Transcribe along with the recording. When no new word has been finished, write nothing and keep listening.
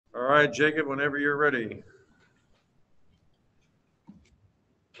right, Jacob, whenever you're ready.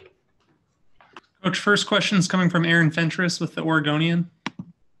 Coach, first question is coming from Aaron Fentress with the Oregonian.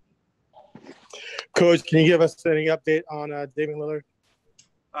 Coach, can you give us any update on Damian Lillard?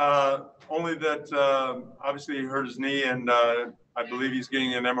 Only that obviously he hurt his knee, and I believe he's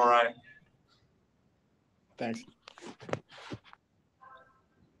getting an MRI. Thanks.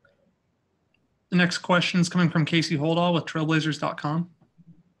 The next question is coming from Casey Holdall with Trailblazers.com.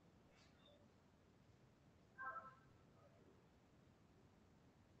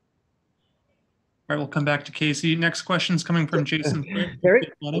 All right, we'll come back to Casey. Next question is coming from Jason.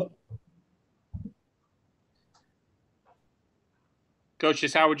 Coach,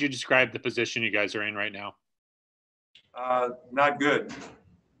 just how would you describe the position you guys are in right now? Not good.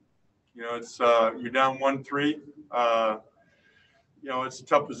 You know, it's you're down 1-3. You know, it's a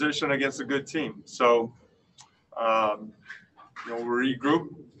tough position against a good team. So, you know, we regroup.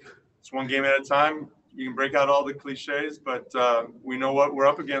 It's one game at a time. You can break out all the cliches, but we know what we're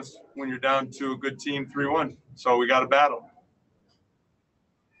up against when you're down to a good team 3-1. So we got to battle.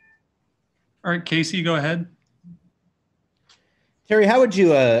 All right, Casey, go ahead. Terry, how would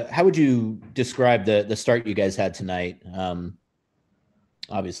you describe the start you guys had tonight?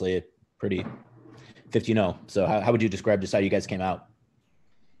 Obviously, a pretty 15-0. So how would you describe just how you guys came out?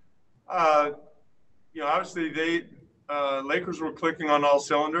 You know, obviously Lakers were clicking on all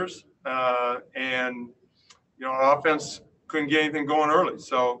cylinders, and you know our offense couldn't get anything going early.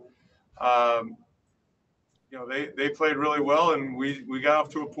 So you know they played really well, and we got off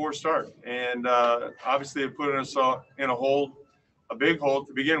to a poor start, and obviously it put us in a big hole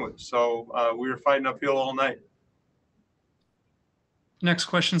to begin with. So we were fighting uphill all night. Next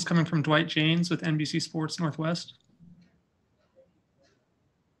question is coming from Dwight James with NBC Sports Northwest.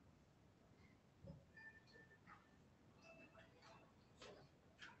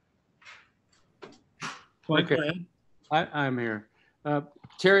 Dwight, okay. Go ahead. I'm here.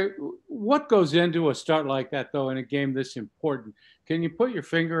 Terry, what goes into a start like that, though, in a game this important? Can you put your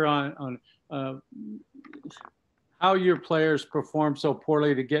finger on how your players perform so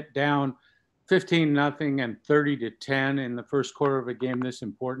poorly to get down 15-0 and 30-10 in the first quarter of a game this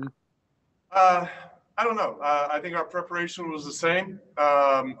important? I don't know. I think our preparation was the same.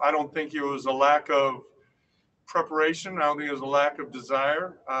 I don't think it was a lack of preparation. I don't think it was a lack of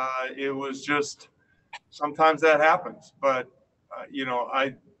desire. It was just sometimes that happens. But you know,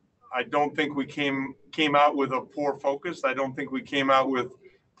 I don't think we came out with a poor focus. I don't think we came out with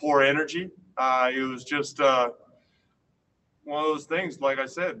poor energy. It was just one of those things. Like I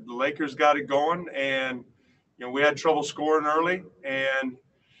said, the Lakers got it going, and you know we had trouble scoring early, and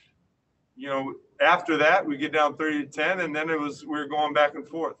you know after that we get down 30-10, and then we were going back and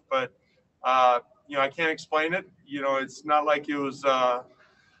forth. But you know I can't explain it. You know it's not like it was a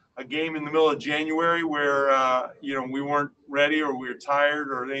game in the middle of January where you know we weren't ready or we were tired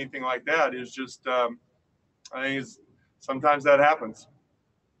or anything like that. It's just I think sometimes that happens.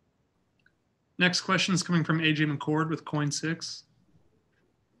 Next question is coming from AJ McCord with Coin6.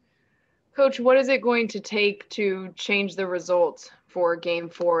 Coach, what is it going to take to change the results for Game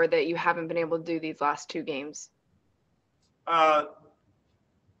 4 that you haven't been able to do these last two games?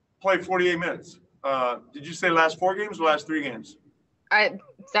 Play 48 minutes. Did you say last 4 games or last 3 games? I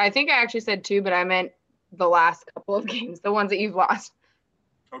think I actually said 2, but I meant the last couple of games, the ones that you've lost.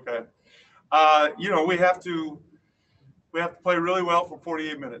 Okay. You know, we have to play really well for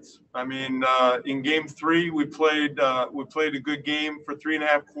 48 minutes. I mean, in Game 3, we played a good game for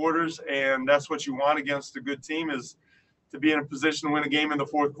 3.5 quarters, and that's what you want against a good team is to be in a position to win a game in the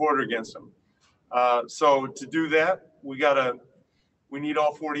fourth quarter against them. So to do that, we need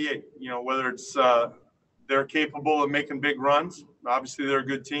all 48. You know, whether it's they're capable of making big runs. Obviously, they're a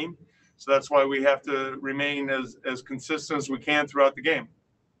good team, so that's why we have to remain as consistent as we can throughout the game.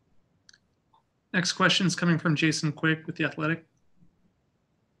 Next question is coming from Jason Quick with The Athletic.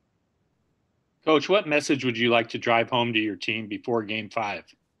 Coach, what message would you like to drive home to your team before Game 5?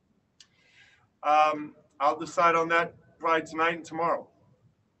 I'll decide on that probably tonight and tomorrow.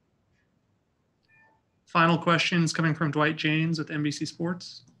 Final question is coming from Dwight James with NBC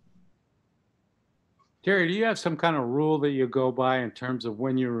Sports. Terry, do you have some kind of rule that you go by in terms of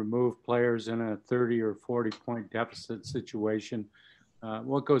when you remove players in a 30 or 40-point deficit situation?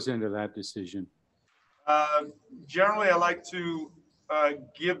 What goes into that decision? Generally, I like to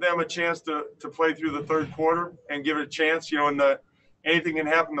give them a chance to play through the third quarter and give it a chance. You know, anything can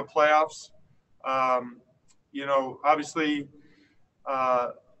happen in the playoffs. You know, obviously,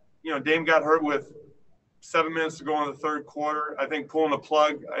 you know, Dame got hurt with 7 minutes to go in the third quarter. I think pulling the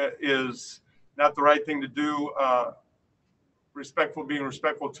plug is not the right thing to do being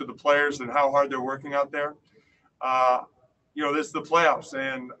respectful to the players and how hard they're working out there. This is the playoffs,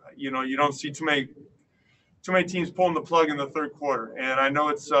 and you don't see too many teams pulling the plug in the third quarter. And I know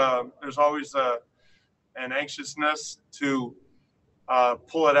it's there's always an anxiousness to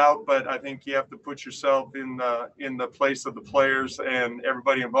pull it out, but I think you have to put yourself in the place of the players and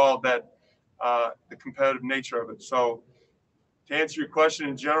everybody involved, that the competitive nature of it. So to answer your question,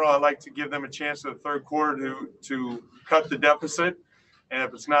 in general, I like to give them a chance in the third quarter to cut the deficit. And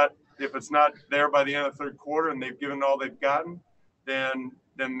if it's not there by the end of the third quarter and they've given all they've gotten, then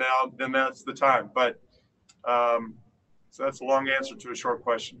that's the time. But so that's a long answer to a short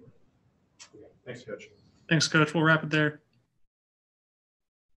question. Thanks, Coach. Thanks, Coach. We'll wrap it there.